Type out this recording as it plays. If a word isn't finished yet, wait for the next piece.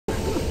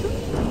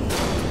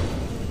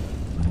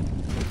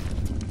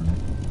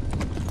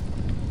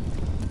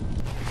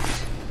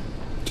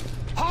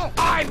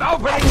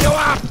opening you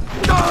up!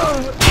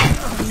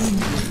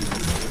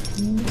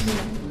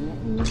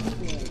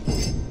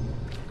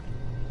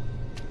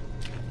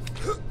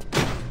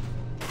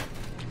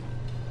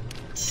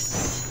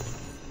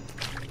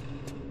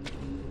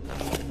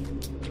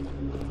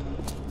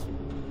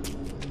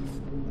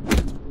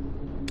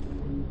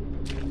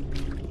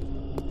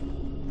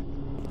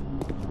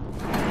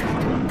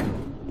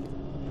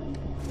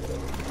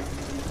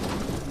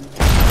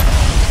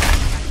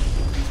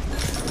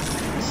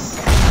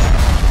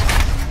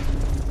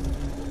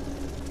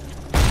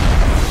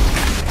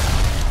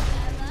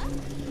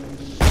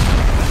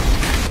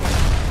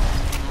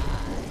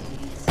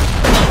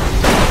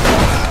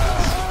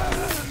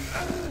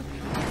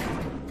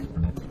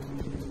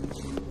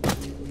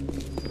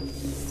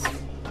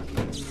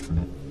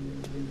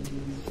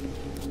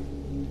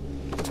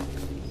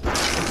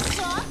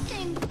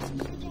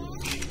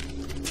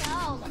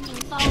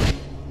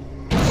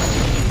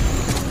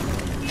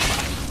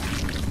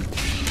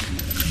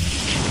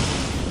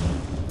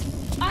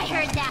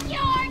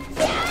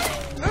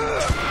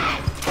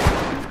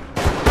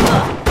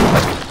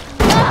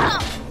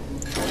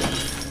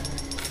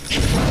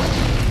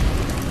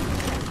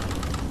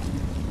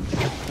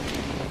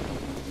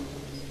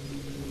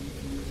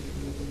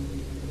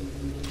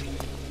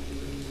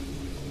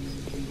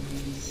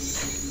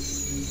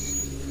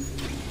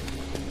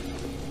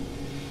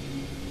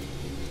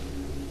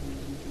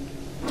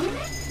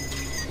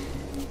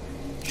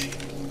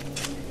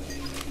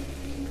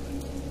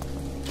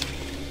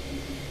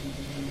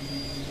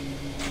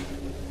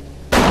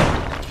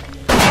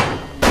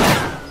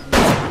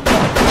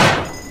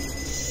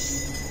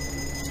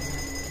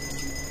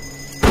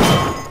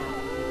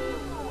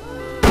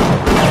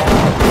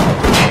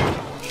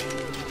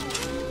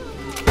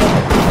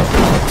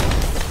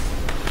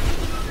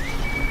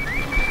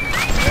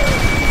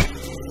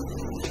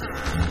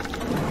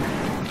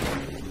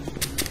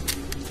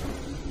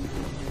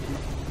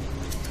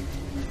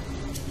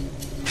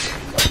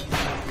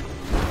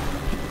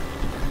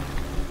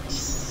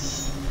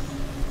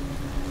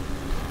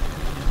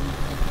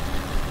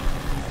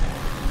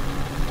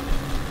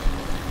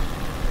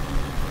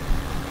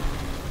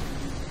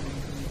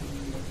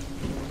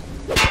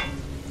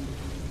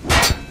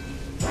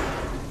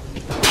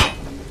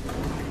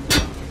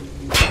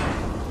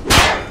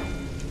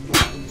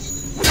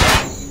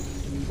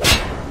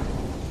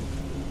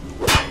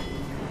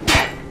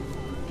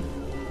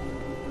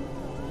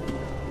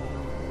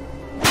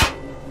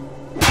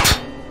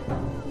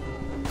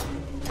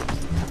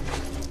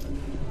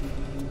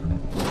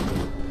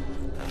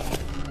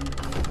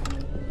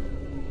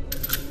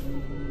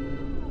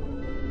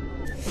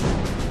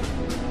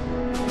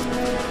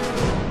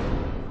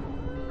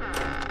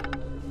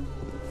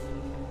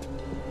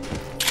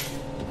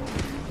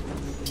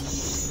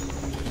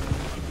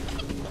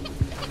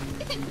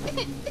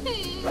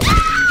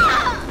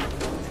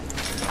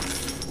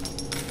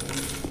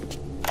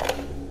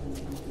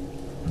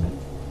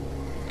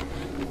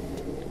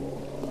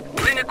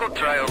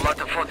 Trial Lot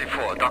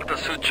 44, Dr.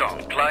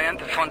 Suchong, client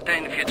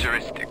Fontaine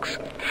Futuristics.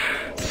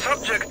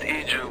 Subject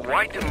age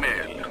white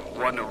male,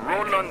 one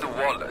Roland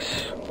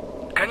Wallace.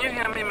 Can you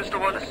hear me, Mr.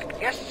 Wallace?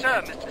 Yes,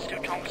 sir, Mr.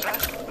 Suchong,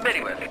 sir.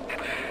 Very well.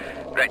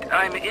 Right,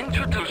 I'm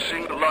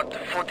introducing Lot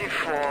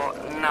 44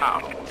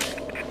 now.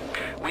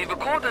 We've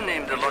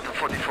codenamed the Lot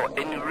 44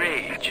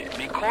 Enrage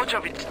because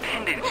of its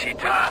tendency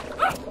to...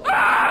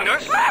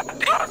 Nurse?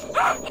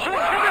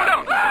 Hold him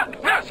down!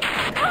 Nurse!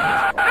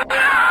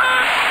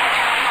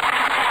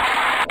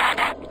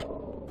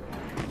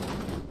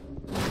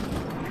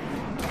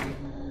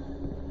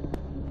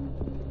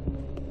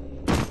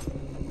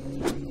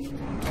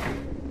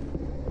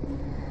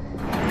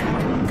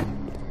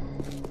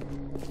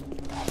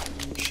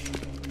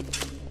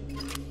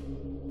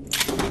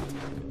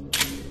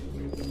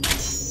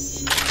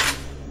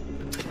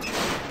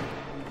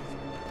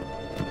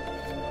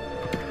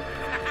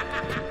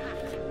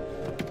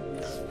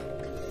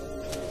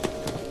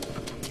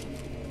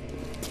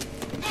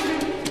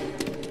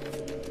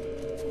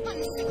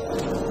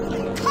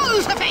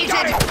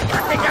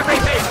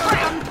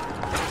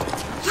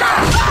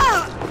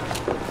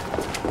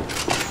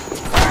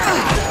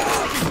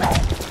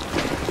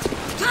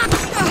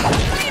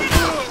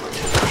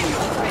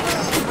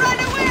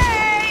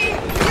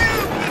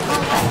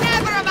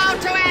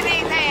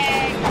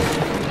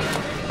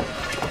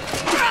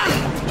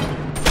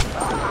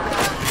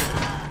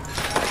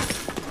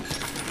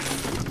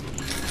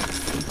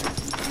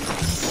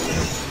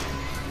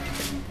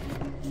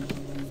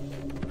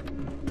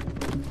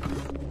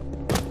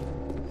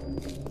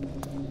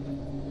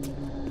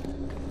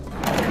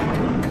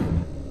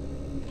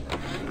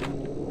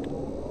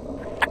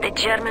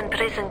 German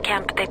prison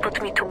camp, they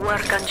put me to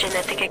work on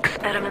genetic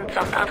experiments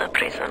on other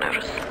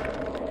prisoners.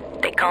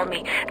 They call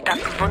me das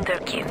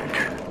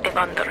Wunderkind, the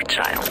Wonder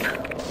Child.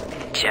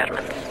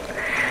 Germans.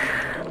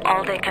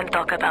 All they can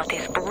talk about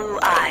is blue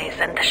eyes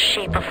and the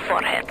shape of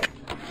forehead.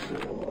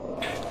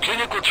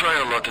 Clinical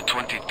trial lot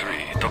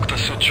 23, Dr.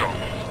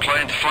 Suchong,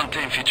 client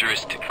Fontaine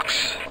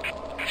Futuristics.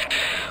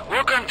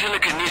 Work on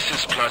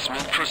telekinesis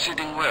plasmid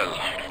proceeding well.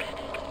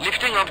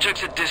 Lifting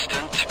objects at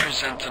distance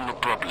present no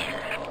problem.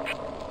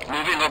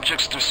 Moving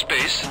objects through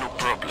space, no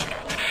problem.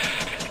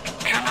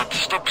 Cannot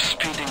stop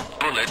speeding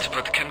bullet,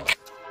 but can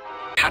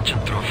catch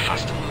and throw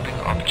faster moving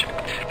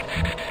object.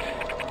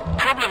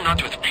 Problem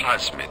not with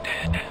plasmid.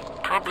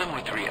 Problem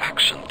with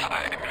reaction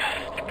time.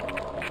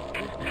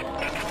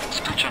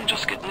 Stitch, I'm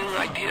just getting an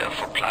idea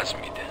for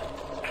plasmid.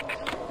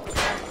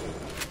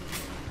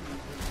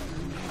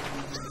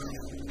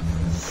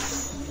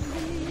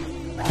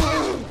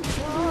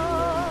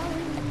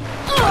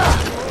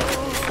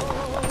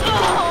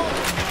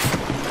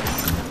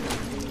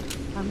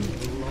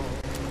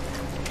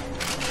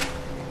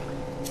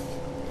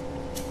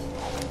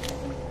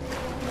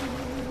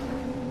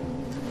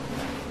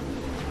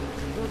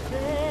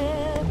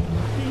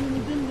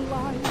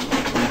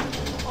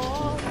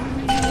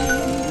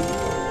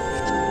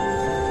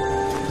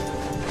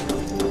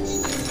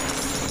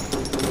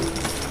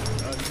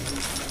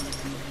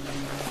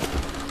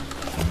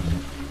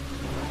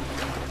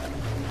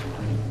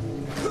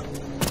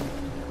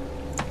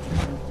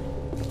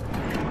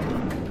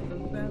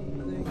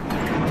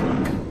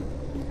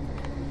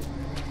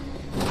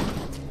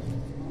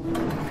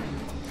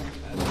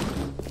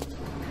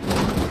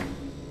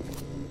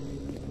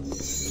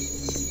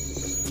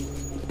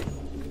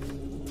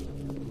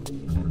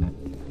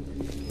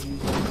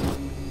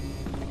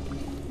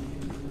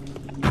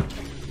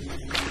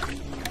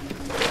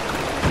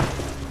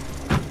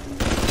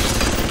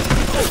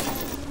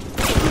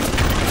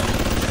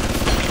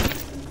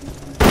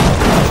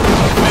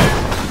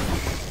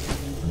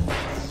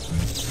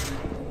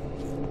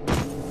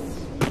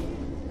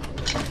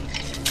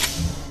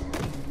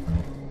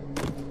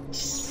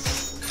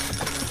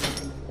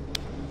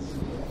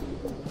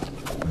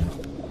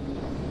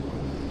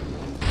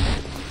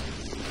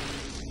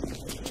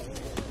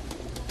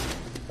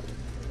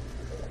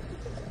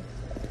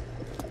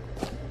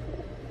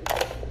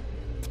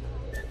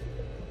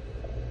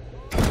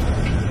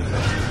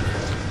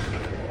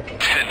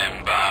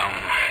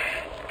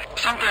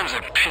 Sometimes I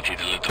pity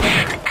the little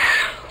freak.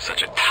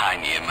 Such a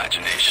tiny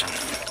imagination.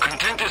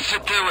 Content to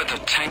sit there with the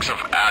tanks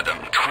of Adam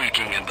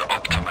tweaking and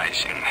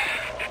optimizing.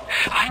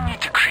 I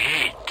need to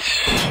create.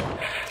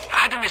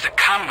 Adam is a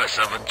canvas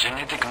of a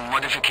genetic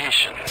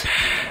modification.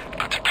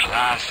 But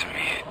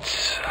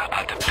plasmids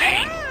are the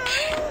paint.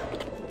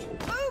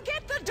 Oh,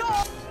 get the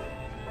door!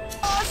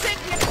 Oh, sit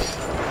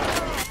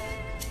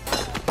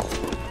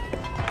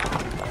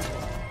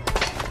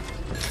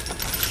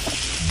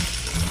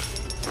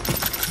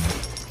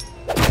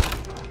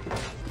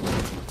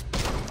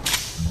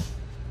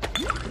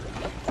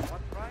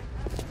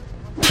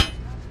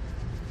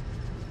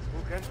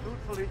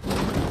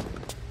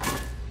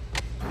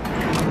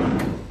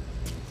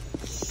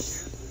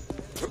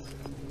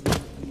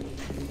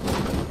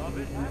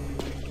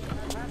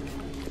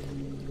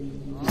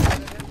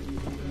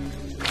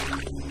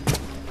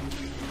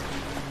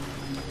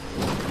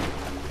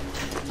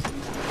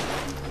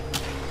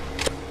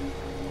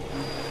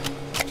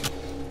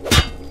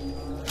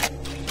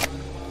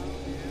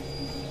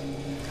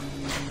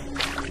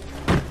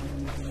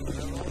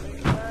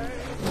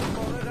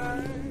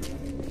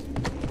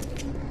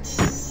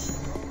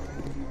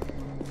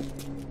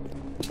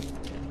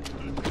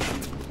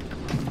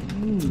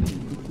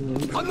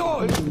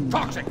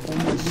Toxic!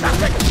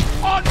 Septic!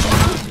 A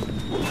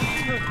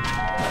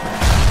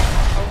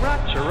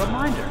rapture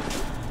reminder.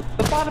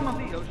 The bottom of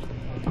the ocean.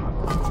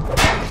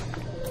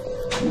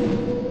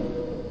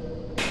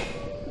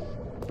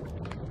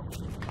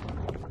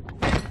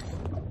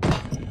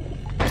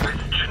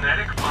 With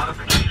genetic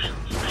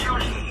modifications, the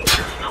ocean is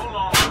no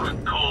longer a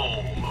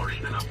goal or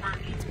even a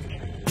virtue.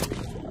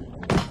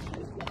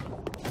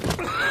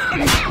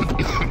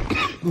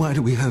 Why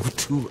do we have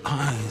two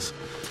eyes?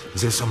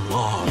 Is there some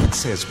law that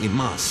says we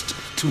must?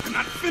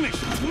 Not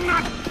finished!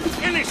 Not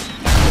finished!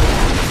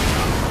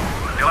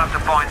 You'll have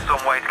to find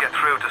some way to get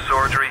through to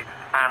surgery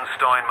and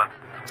Steinman.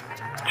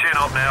 Chin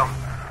up now.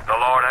 The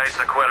Lord hates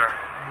a quitter.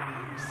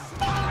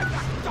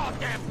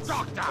 Goddamn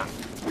doctor!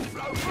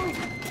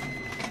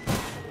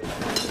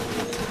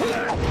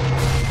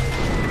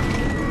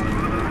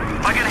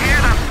 I can hear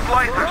that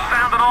splicer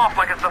sounding off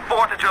like it's the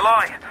 4th of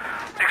July.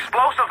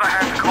 Explosives are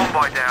hard to come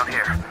by down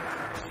here.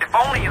 If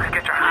only you could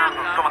get your hands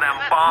on some of them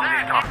bombs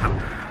he's tossing.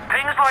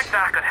 Things like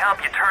that could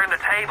help you turn the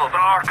tables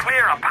or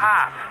clear a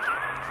path.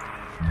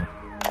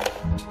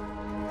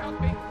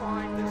 Help me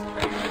find this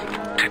place.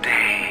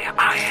 Today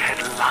I had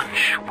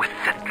lunch with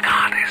the